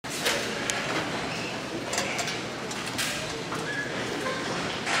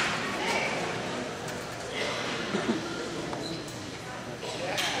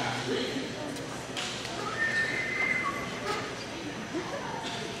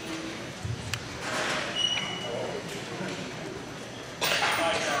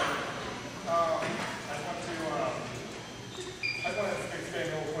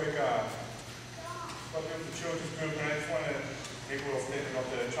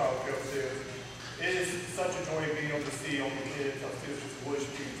child care upstairs. It is such a joy being able to see all the kids upstairs just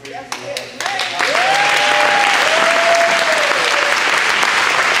worshiping and praising the Lord.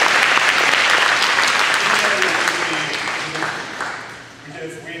 We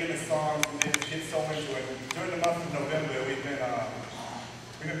just read in the songs and they just get so into it. During the month of November, we've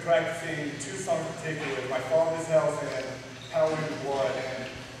been practicing 2 songs in particular, My Father's House and Power in the Blood. And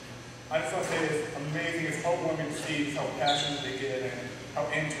I just want to say it's amazing, it's heartwarming to see how passionate they get and how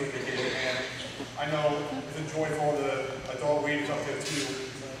into it they get. And I know it's a joy for all the adult readers out there too.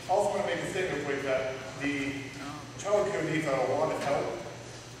 I also want to make a statement quick that the child care needs a lot of help.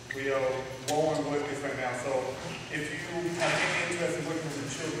 We are low on workers right now, so if you have any interest in working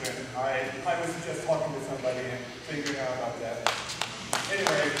with children, I highly suggest talking to somebody and figuring out about that.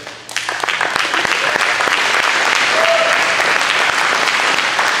 Anyway.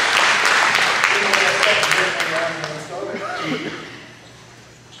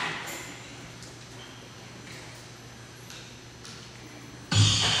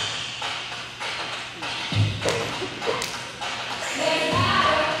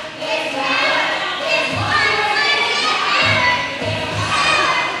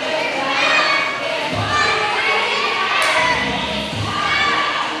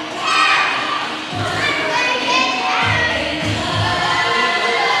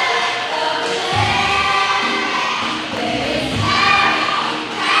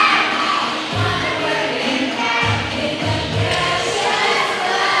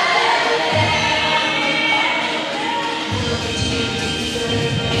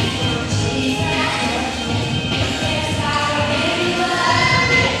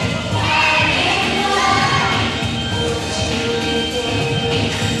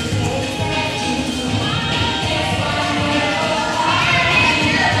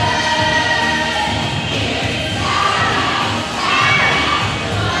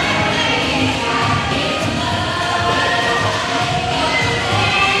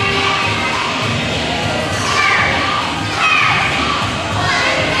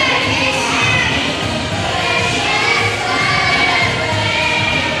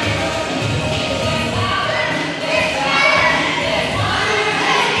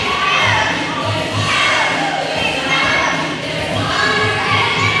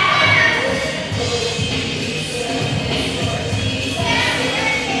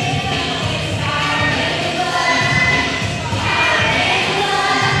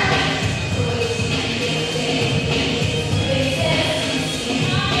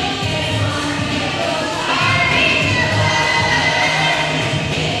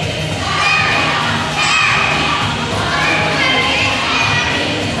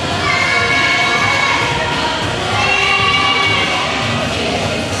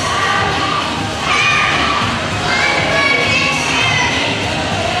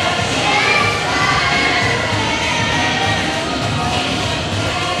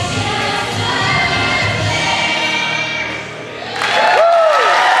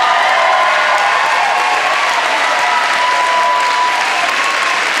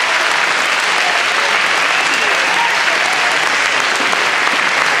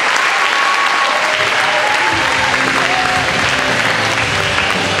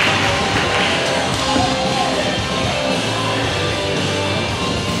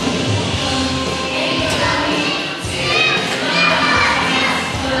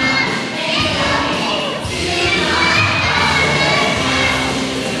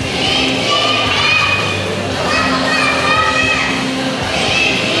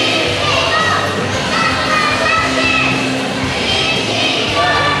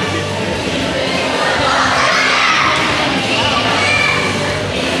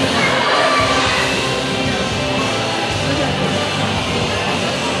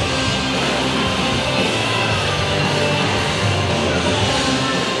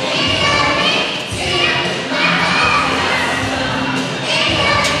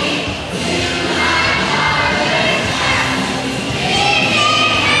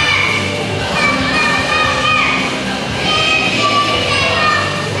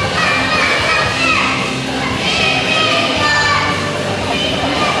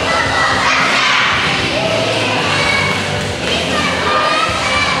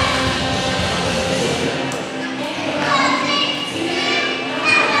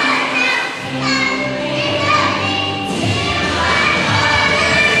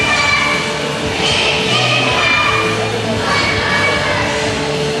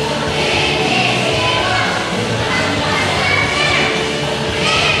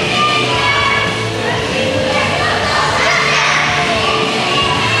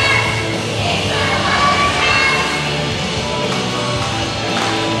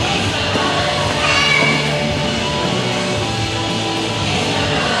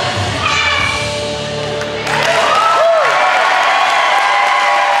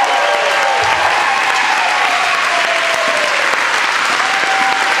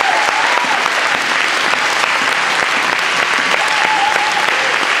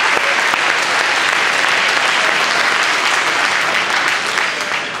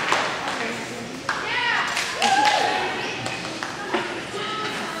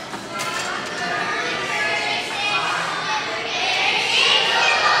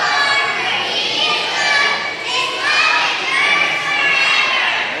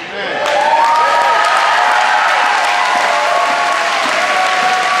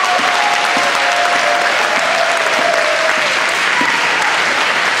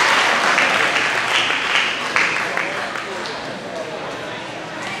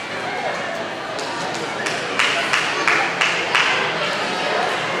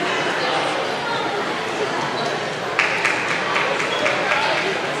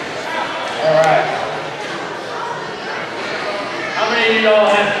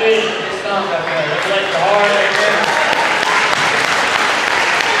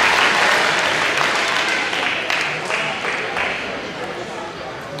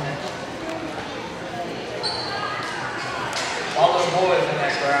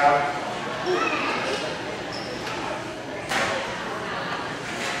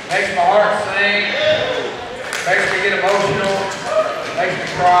 Makes my heart sing. Makes me get emotional. Makes me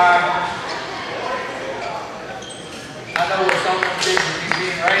cry. I know what some of them kids would be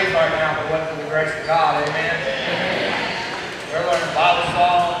being raised right now, but what for the grace of God, amen? They're learning Bible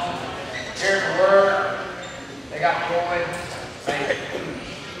songs, hearing the Word. They got joy. They're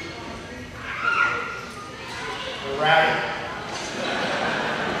rowdy.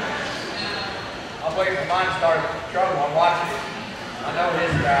 I'm waiting for mine to start trouble. I'm watching it. I know his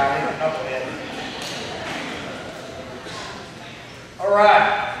style. He's a knucklehead. All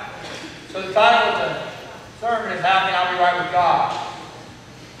right. So the title of the sermon is How Can I Be Right with God?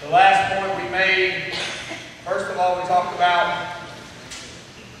 The last point we made, first of all, we talked about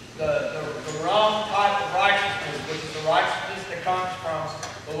the wrong type of righteousness, which is the righteousness that comes from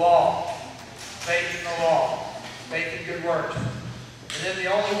the law. Faith in the law. Faith in good works. And then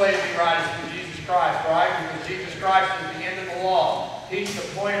the only way to be right is through Jesus Christ, right? Because Jesus Christ is the end of the law. He's the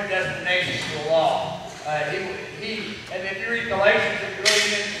point of destination to the law. And if you read Galatians, if you really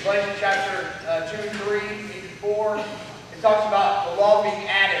get into Galatians chapter 2 and 3, even 4, it talks about the law being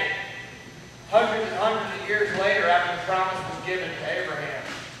added hundreds and hundreds of years later after the promise was given to Abraham.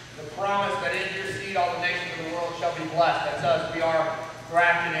 The promise that in your seed all the nations of the world shall be blessed. That's us. We are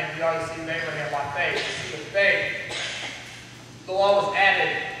grafted in. We are the seed of Abraham by faith. With faith, the law was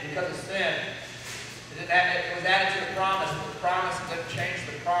added because of sin. It was added to the promise, but the promise didn't change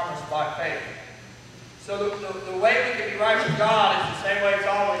the promise by faith. So the way we can be right with God is the same way it's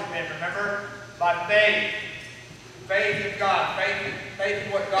always been. Remember? By faith. Faith in God. Faith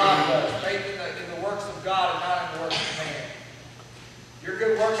in what God does. Faith in the works of God and not in the works of man. Your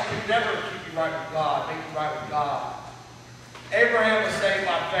good works can never keep you right with God. Make you right with God. Abraham was saved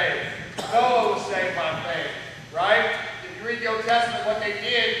by faith. Noah was saved by faith. Right? If you read the Old Testament, what they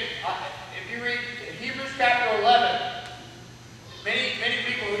did, if you read Hebrews chapter 11, many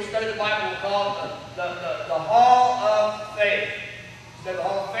people who study the Bible will call it the Hall of Faith. Instead of the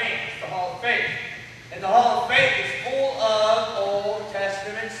Hall of Fame, it's the Hall of Faith. And the Hall of Faith is full of Old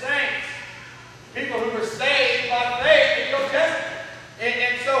Testament saints. People who were saved by faith in the Old Testament.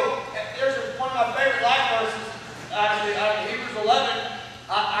 And so, there's one of my favorite life verses, actually, out of Hebrews 11.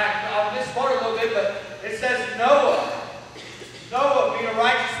 I'll misquote it a little bit, but it says, Noah, being a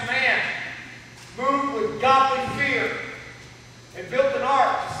righteous man, moved with godly fear, and built an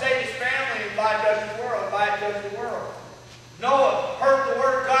ark to save his family and by judge the world. Noah heard the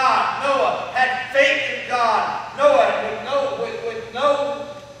word of God. Noah had faith in God. Noah, with no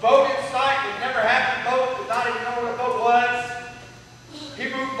boat in sight, would never have a boat, did not even know what a boat was. He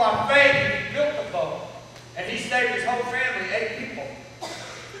moved by faith and he built the boat. And he saved his whole family, 8 people,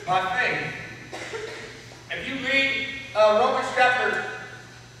 by faith. If you read Romans chapter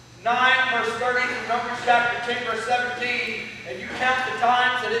 9, verse 30, and Romans chapter 10, verse 17, and you count the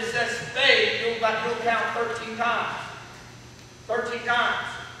times that it says faith, you'll count 13 times. 13 times.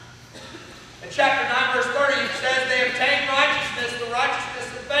 In chapter 9, verse 30, it says they obtained righteousness, the righteousness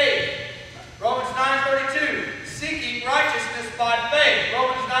of faith. Romans 9:32, seeking righteousness by faith.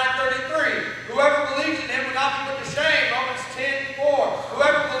 Romans 9:33, whoever believes in him will not be put to shame. Romans 10:4,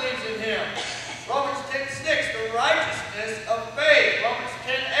 whoever believes in him. Romans 10:6, the righteousness of faith. Romans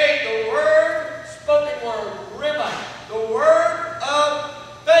 10:8, the word, spoken word, rhema, the word of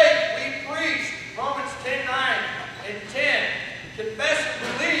faith we preach. Romans 10:9 and 10, confess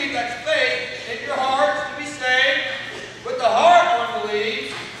and believe, that's faith, in your hearts to be saved. With the heart one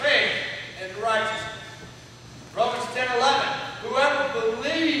believes, faith and righteousness. Romans 10:11, whoever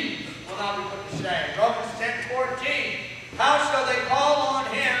believes will not be put to shame. Romans 10:14, how shall they call on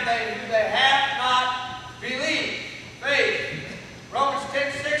him who they have not believed? Faith. Romans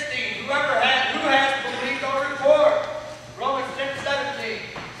 10:16, who has believed our report? Romans 10:17,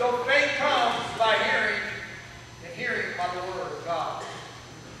 so faith comes by hearing, and hearing by the word of God.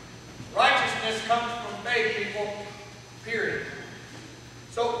 Righteousness comes from faith, people, period.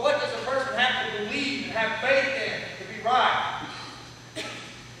 So what does a person have to believe and have faith in to be right?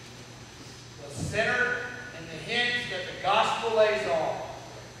 The center and the hinge that the gospel lays on.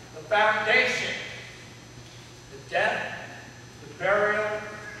 The foundation. The death, the burial,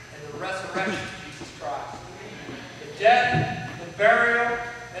 and the resurrection of Jesus Christ. The death, the burial,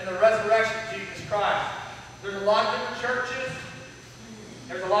 and the resurrection of Jesus Christ. There's a lot of different churches.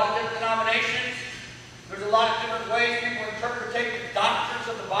 There's a lot of different denominations. There's a lot of different ways people interpret the doctrines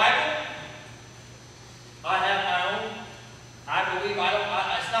of the Bible. I have my own. I believe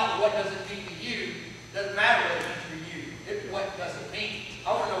it's not what does it mean to you. It doesn't matter what it means for you. It's what does it mean.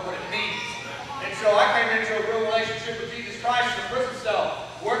 I want to know what it means. And so I came into a real relationship with Jesus Christ in a prison cell,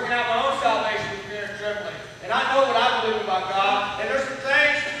 working out my own salvation with fear and trembling. And I know what I believe about God. And there's some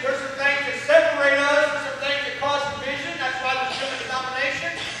things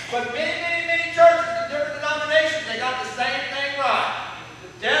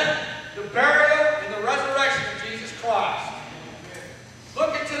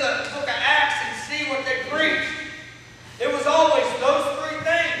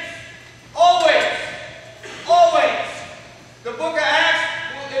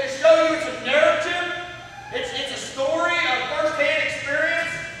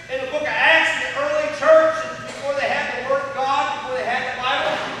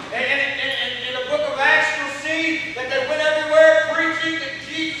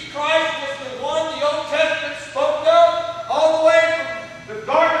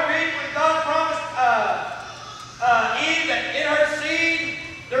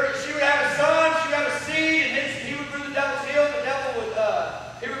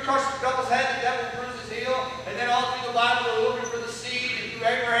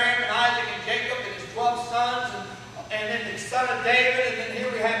of David, and then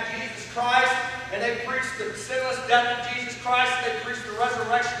here we have Jesus Christ, and they preached the sinless death of Jesus Christ, and they preached the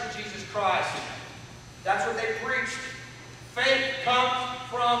resurrection of Jesus Christ. That's what they preached. Faith comes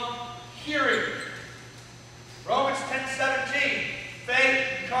from hearing. Romans 10:17.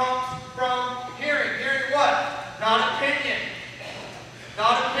 Faith comes from hearing. Hearing what? Not opinion.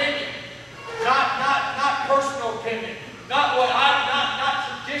 Not opinion. Not personal opinion. Not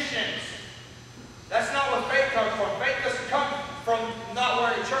traditions. That's not what faith comes from. Faith doesn't come from not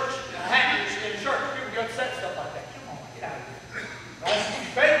wearing a church hat in church. People get upset stuff like that. Come on, get out of here. Right?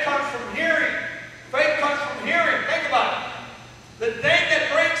 Faith comes from hearing. Faith comes from hearing. Think about it. The thing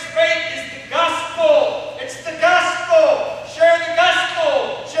that brings faith is the gospel. It's the gospel. Share the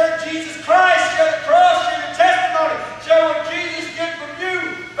gospel. Share Jesus Christ. Share the cross. Share the testimony. Share what Jesus did for you.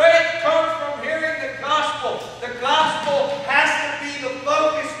 Faith comes from hearing the gospel. The gospel has to be the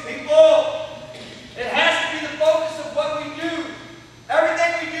focus, people. It has to be the focus of what we do.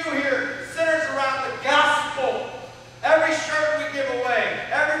 Everything we do here centers around the gospel. Every shirt we give away,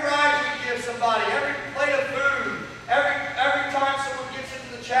 every ride we give somebody, every plate of food, every time someone gets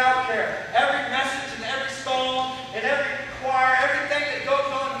into the child care, every message and every song and every choir, everything that goes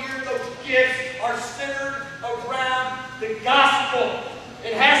on here, those gifts are centered around the gospel.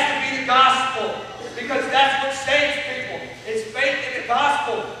 It has to be the gospel because that's what saves people. It's faith in the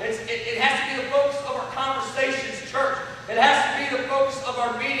gospel. It has to be the focus of our conversations, church. It has to be the focus of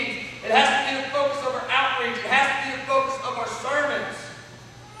our meetings. It has to be the focus of our outreach. It has to be the focus of our sermons.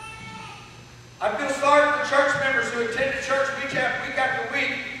 I feel sorry for church members who attend church week after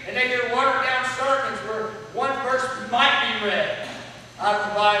week and they hear watered down sermons where one verse might be read out of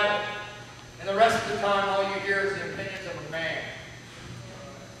the Bible and the rest of the time all you hear is the opinions of a man.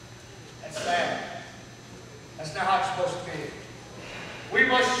 That's sad. That's not how it's supposed to be. We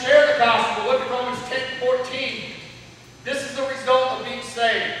must share the gospel. Look at Romans 10:14. This is the result of being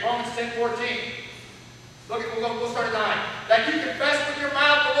saved. Romans 10:14. Look at, we'll start at 9. That you confess with your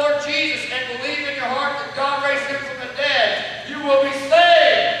mouth the Lord Jesus and believe in your heart that God raised him from the dead, you will be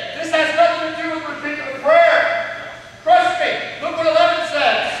saved. This has nothing to do with repeating the prayer. Trust me. Look what 11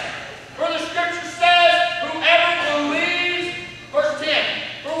 says. For the scripture says, whoever believes, verse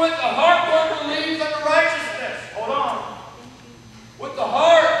 10, for with the heart one believes unto righteousness. Hold on. With the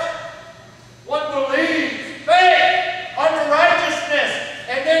heart one believes, faith unto righteousness,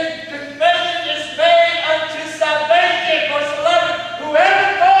 and then confession is made unto salvation. Verse 11,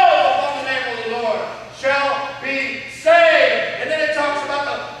 whoever calls upon the name of the Lord shall be saved. And then it talks about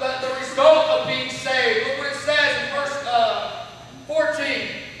the result of being saved. Look what it says in verse 14.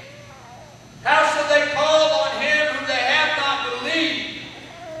 How shall they call on him whom they have not believed?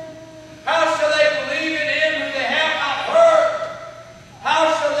 How shall they believe in him whom they have not heard?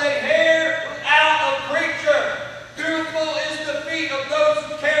 How shall they hear without a preacher? Beautiful is the feet of those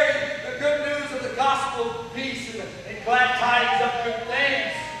who carry the good news of the gospel of peace and glad tidings of good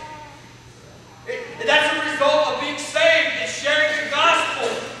things. That's a result of being saved and sharing the gospel.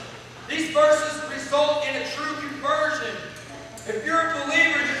 These verses result in a true conversion. If you're a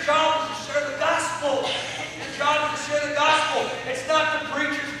believer, your job is to share the gospel. Your job is to share the gospel. It's not the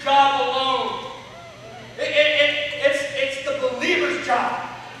preacher's job alone. It's the believer's job.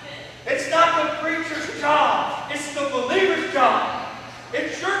 It's not the preacher's job. It's the believer's job.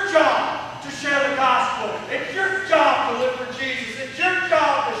 It's your job to share the gospel. It's your job to live for Jesus. It's your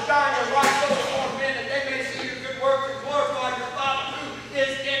job to shine your light before men that they may see your good works and glorify your Father who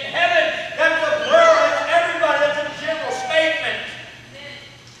is in heaven. That's a prayer. That's everybody. That's a general statement.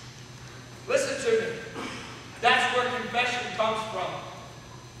 Listen to me. That's where confession comes from.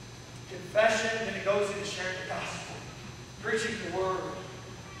 Confession, and it goes into sharing the gospel. Preaching the word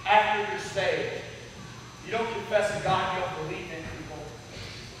after you're saved. You don't confess a God you don't believe in, people.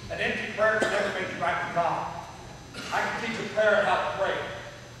 An empty prayer can never make you right with God. I can teach a prayer how to pray.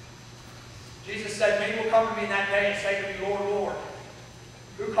 Jesus said, many will come to me in that day and say to me, Lord, Lord.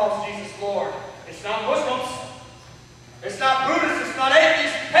 Who calls Jesus Lord? It's not Muslims. It's not Buddhists. It's not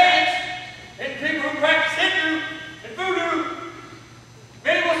atheists and pagans and people who practice Hindu and voodoo.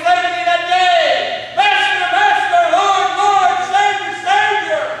 Many will say to me that day, Master, Master, Lord, Lord, Savior,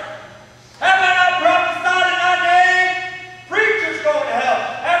 Savior. Have I not prophesied in thy name? Preachers going to hell.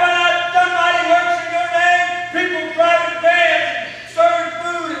 Have I not done mighty works in your name? People driving vans and serving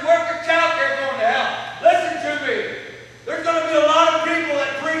food and working child care going to hell. Listen to me. There's going to be a lot of people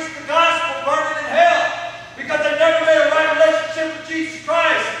that preach the gospel burning in hell because they never made a right relationship with Jesus Christ.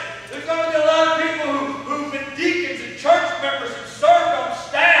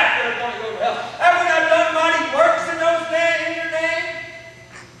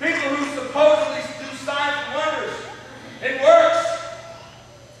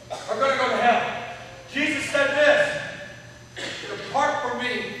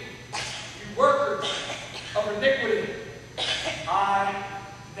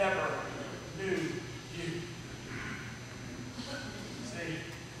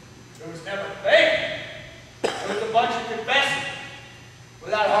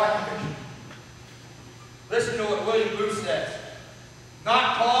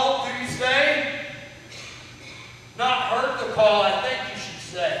 Not called, do you say? Not heard the call, I think you should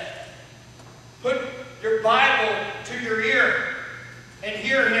say. Put your Bible to your ear and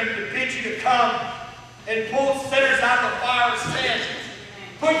hear Him to bid you to come and pull sinners out of the fire of sin.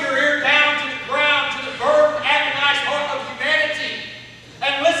 Put your ear down to the ground, to the burdened, agonized heart of humanity,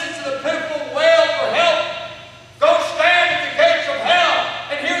 and listen to the pitiful wail for help. Go stand at the gates of hell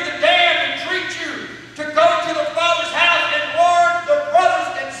and hear the damned entreat you to go to the Father's house and warn the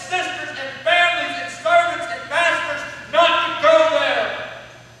brothers and sisters and families and servants and masters not to go there.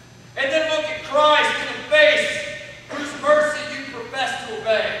 And then look at Christ in the face, whose mercy you profess to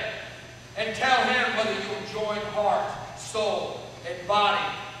obey, and tell Him whether you'll join heart, soul, and body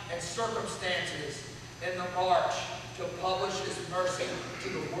and circumstances in the march to publish His mercy to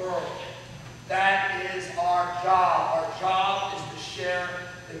the world. That is our job. Our job is to share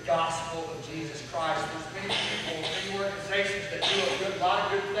the gospel of Jesus Christ. There's many people, many organizations that do a lot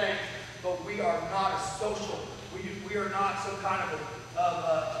of good things, but we are not a social. We are not some kind of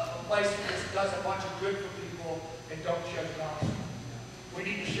a place that just does a bunch of good for people and don't share the gospel. We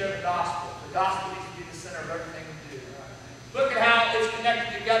need to share the gospel. The gospel needs to be the center of everything we do. Look at how it's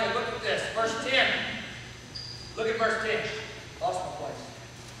connected together. Look at this. Verse 10. Look at verse 10. Lost my place.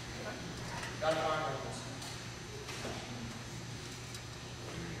 Got to find this.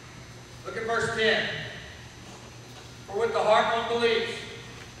 Look at verse 10. For with the heart one believes.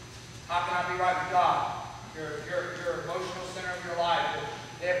 How can I be right with God? Your emotional center of your life.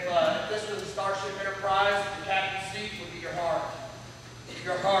 If this was a Starship Enterprise, the captain's seat would be your heart.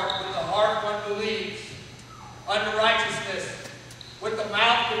 Your heart. With the heart one believes unto righteousness. With the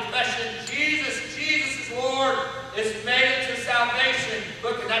mouth confession, Jesus is Lord, is made unto salvation.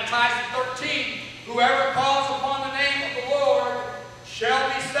 Look, and that ties to 13. Whoever calls upon the name of the Lord shall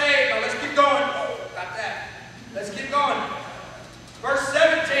be saved. Now let's keep going. Oh, got that. Let's keep going. Verse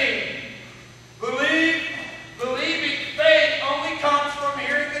 17. Believing faith only comes from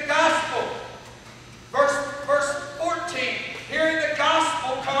hearing the gospel. Verse 14. Hearing the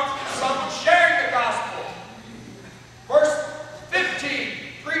gospel comes from someone sharing the gospel. Verse 15.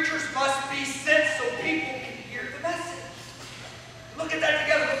 Preachers must be sent so people can hear the message. Look at that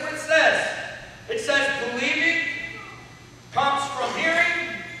together. Look what it says. It says believing comes from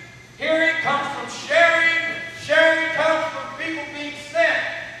hearing. Hearing comes from sharing. Sharing comes from people being sent.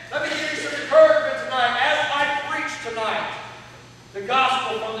 Let me give you some encouragement tonight. As I preach tonight, the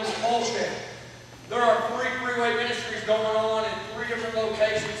gospel from this pulpit. There are 3 freeway ministries going on in 3 different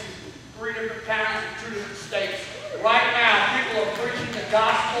locations, 3 different counties, and 2 different states. Right now, people are preaching the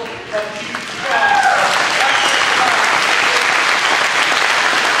gospel of Jesus Christ.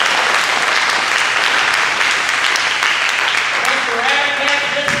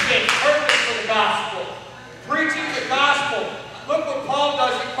 Purpose for the gospel. Preaching the gospel. Look what Paul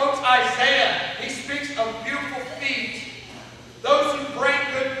does. He quotes Isaiah. He speaks of beautiful feet. Those who bring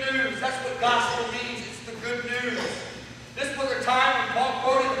good news. That's what gospel means. It's the good news. This was a time when Paul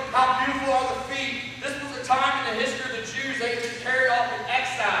quoted how beautiful are the feet. This was a time in the history of the Jews. They had been carried off in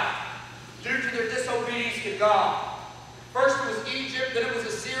exile due to their disobedience to God. First it was Egypt, then it was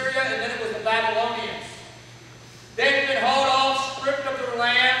Assyria, and then it was the Babylonians. They had been hauled off, stripped of their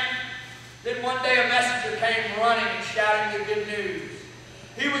land. Then one day a messenger came running and shouting the good news.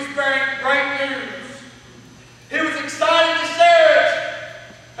 He was bearing great news. He was excited to share it.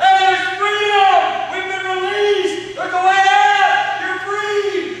 Hey, there's freedom! We've been released! There's a way out! You're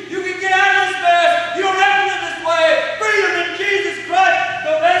free! You can get out of this mess! You don't have to live this way! Freedom in Jesus Christ!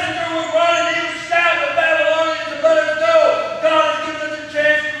 The messenger was running, he was shouting to Babylonians to let us know God has given us a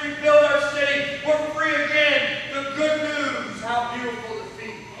chance to rebuild our city. We're free again. The good news. How beautiful the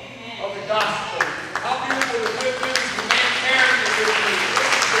feet of the gospel. How beautiful the good news, the man carrying the good news.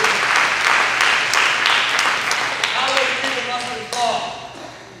 How those people must have thought.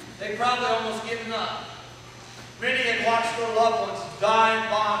 They probably almost given up. Many had watched their loved ones die in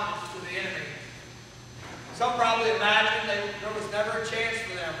bondage to the enemy. Some probably imagined there was never a chance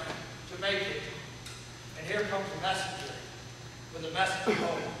for them to make it. And here comes a messenger with a message of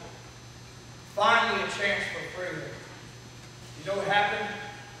hope. Finally a chance for freedom. You know what happened?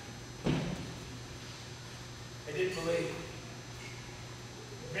 They didn't believe.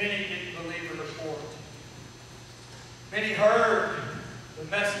 Many didn't believe the report. Many heard the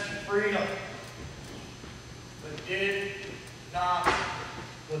message of freedom, but did not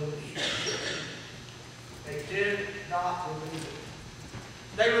believe. They did not believe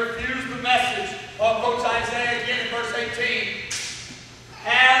it. They refused the message. Paul quotes Isaiah again in verse 18.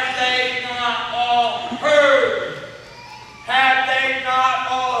 Have they not all heard? Have they not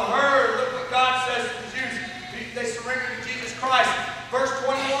all heard? Look what God says to the Jews. They surrendered to Jesus Christ. Verse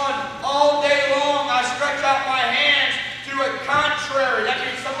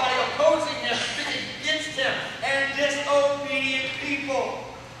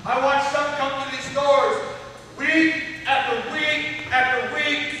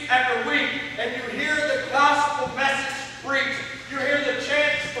after week, and you hear the gospel message preached. You hear the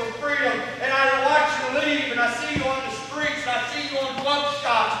chants for freedom, and I watch you leave, and I see you on the streets, and I see you on bump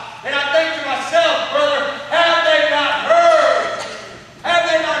shots, and I think to myself, brother, have they not heard? Have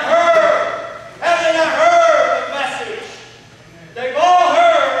they not heard? Have they not heard the message? They've all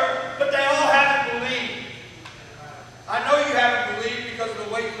heard, but they all haven't believed. I know you haven't believed because of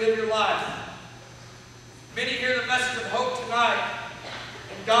the way you live your life. Many hear the message of hope tonight,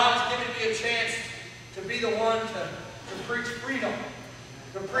 and God's given me a chance to be the one to preach freedom,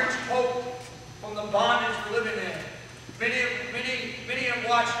 to preach hope from the bondage we're living in. Many have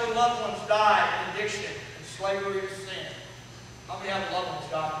watched their loved ones die in addiction and slavery and sin. How many have loved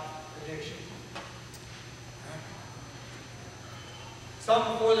ones die in addiction?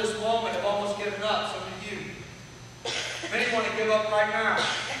 Some before this moment have almost given up, some of you. Many want to give up right now.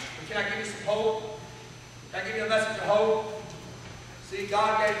 But can I give you some hope? Can I give you a message of hope? See,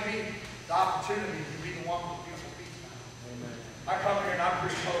 God gave me the opportunity to be the one with beautiful feet. Amen. I come here and I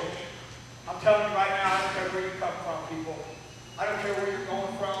preach hope. I'm telling you right now, I don't care where you come from, people. I don't care where you're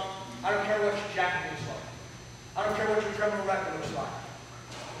going from. I don't care what your jacket looks like. I don't care what your criminal record looks like.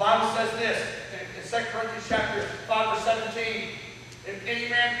 The Bible says this in 2 Corinthians chapter 5 verse 17. If any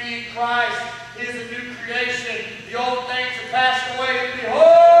man be in Christ, he is a new creation. The old things have passed away, and behold,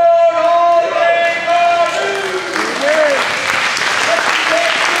 all things are new. Amen.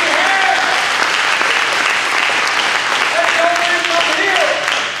 That's the only reason I'm here.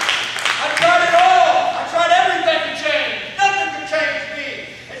 I tried it all. I tried everything to change. Nothing could change me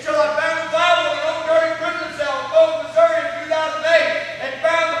until I found the Bible in an old dirty prison cell in Bowling, Missouri in 2008 and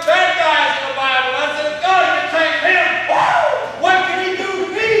found the bad guys in the Bible. I said, if God can change him, wow! What can he do to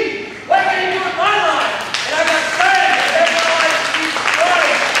me? What can he do in my life? And I got saved. I gave my life to Jesus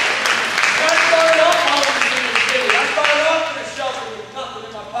Christ. And I started off homeless in the city. I started off in a shelter with nothing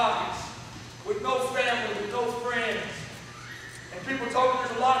in my pockets, with no family, with no friends. And people told me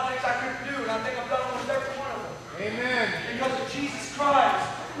there's a lot of things I couldn't do, and I think I've done almost every one of them. Amen. Because of Jesus Christ.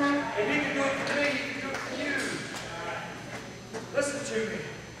 If he can do it for me, he can do it for you. Listen to me.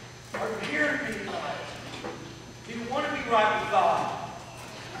 Are you hearing me tonight? Do you want to be right with God?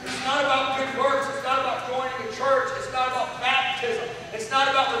 It's not about good works. It's not about joining a church. It's not about baptism. It's not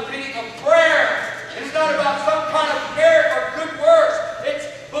about repeating a prayer. It's not about some kind of merit or good works. It's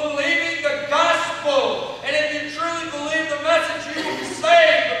believing the gospel. And if you truly believe the message, you will be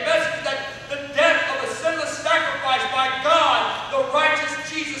saved. The message that the death of a sinless sacrifice by God, the righteous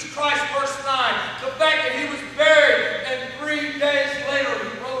Jesus Christ, verse 9. The fact that he was buried and 3 days later he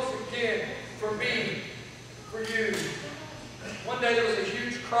rose again for me, for you. One day there was a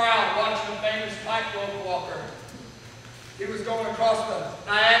huge crowd watching a famous tightrope walker. He was going across the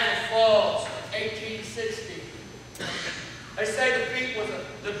Niagara Falls in 1860. They say the feet was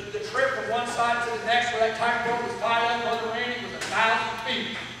the trip from one side to the next where that tightrope was tied up, Brother Randy, was 1,000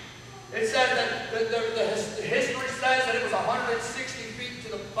 feet. It says that the history says that it was 160 feet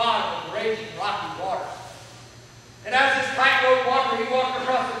to the bottom of the raging rocky waters. And as this tightrope walker, he walked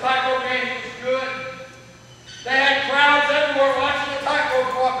across the tightrope and he was good. They had crowds everywhere watching the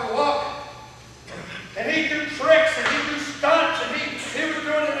tightrope walker walk. And he do tricks and he do stunts and he was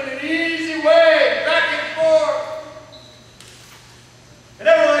doing it in an easy way, back and forth. And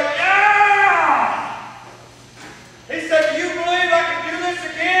they were like, yeah! He said, do you believe I can do this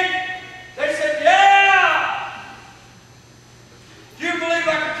again? They said, yeah! Do you believe I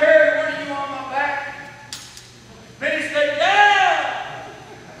can carry one of you on my back? Then he said, yeah!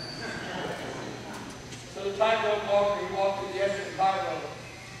 So the tightrope walker, he walked to the edge of the tightrope.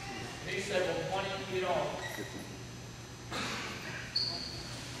 And he said, well, why don't you get on?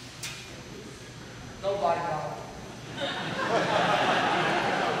 Nobody got on.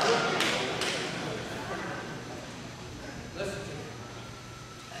 Listen to me.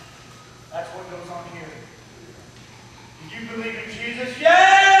 That's what goes on here. Do you believe in Jesus?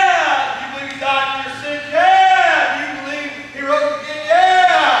 Yeah! Do you believe he died for your sins? Yeah! Do you believe he rose again?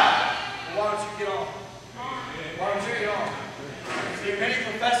 Yeah! Well, why don't you get on? Why don't you get on? See, many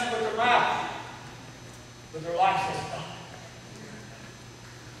profess it with their mouth, but their life says no.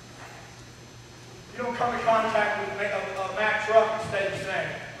 You don't come in contact with a Mack truck and stay the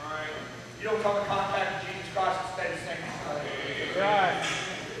same. You don't come in contact with Jesus Christ and stay the same. Right.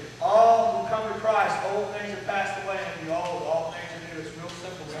 All who come to Christ, old things have passed away, and behold, all things are new. It's real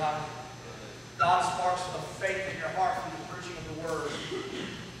simple, guys. God sparks the faith in your heart through the preaching of the Word.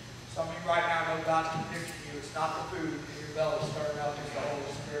 Some of you right now know God's convicting you. It's not the food in your belly stirring up, it's the Holy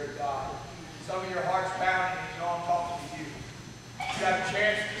Spirit of God. Some of your heart's pounding and you know I'm talking to you. You have a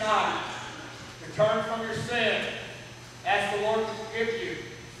chance tonight to turn from your sin. Ask the Lord to forgive you.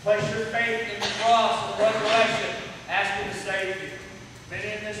 Place your faith in the cross and the resurrection. Ask Him to save you.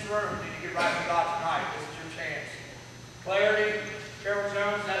 Many in this room need to get right with God tonight. This is your chance. Clarity, Carol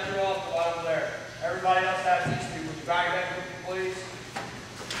Jones, that's your altar right over there. Everybody else has these two. Would you bow your head with me, please?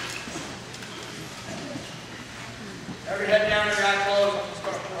 Every head down, every eye closed.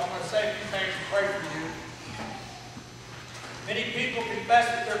 I'm going to say a few things and pray for you. Many people confess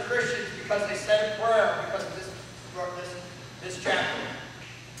that they're Christians because they said a prayer because of this chapter.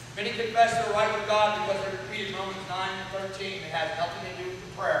 Many confess they're right with God because they repeated Romans 9:13. It has nothing to do with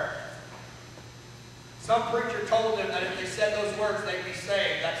the prayer. Some preacher told them that if they said those words, they'd be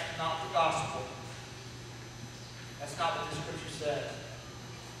saved. That's not the gospel. That's not what the scripture says.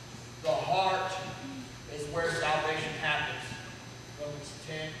 The heart is where salvation happens. Romans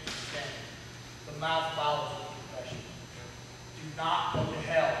 10:10. The mouth follows the confession. Do not go to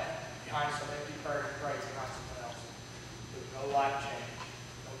hell behind some empty prayer and praise behind someone else. There's no life change.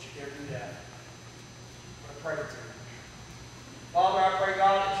 Don't you dare do that. I'm going to pray for you. Father, I pray,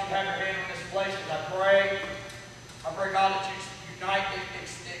 God, that you have your hand on this place as I pray. I pray, God, that you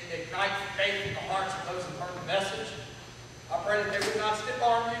ignite faith in the hearts of those who heard the message. I pray that they would not stiff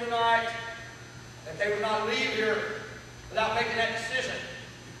arm you tonight, that they would not leave here without making that decision.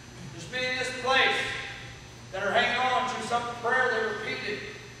 There's many in this place that are hanging on to some prayer they repeated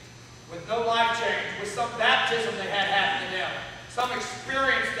with no life change, with some baptism they had happen to them, some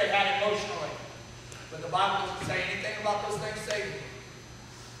experience they had emotionally. But the Bible doesn't say anything about those things saving you.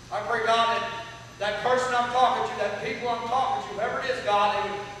 I pray, God, that that person I'm talking to, that people I'm talking to, whoever it is, God, they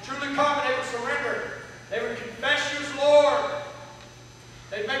would truly come and they would surrender. They would confess you as Lord.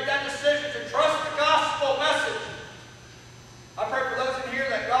 They'd make that decision to trust the gospel message. I pray for those in here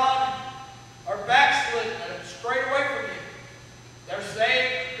that, God, are backslidden and have strayed away from you. They're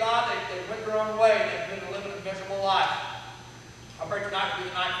saved, God, they went their own way. They've been living a miserable life. I pray tonight would be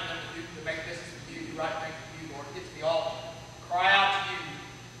the night for them to make business with you, do right things with you, Lord. Get to the altar. Cry out to you.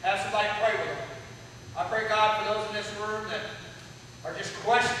 Have somebody pray with them. I pray, God, for those in this room that are just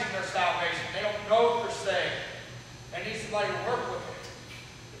questioning their salvation. They don't know if they're saved. They need somebody to work with them.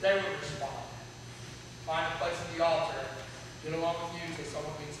 That they would respond. Find a place at the altar. Get along with you until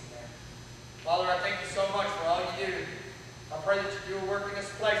someone meets them there. Father, I thank you so much for all you do. I pray that you do a work in this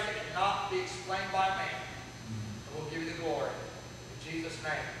place that cannot be explained by man. And we'll give you the glory. In Jesus'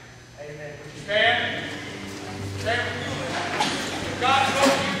 name, amen. Would you stand? Stand with you.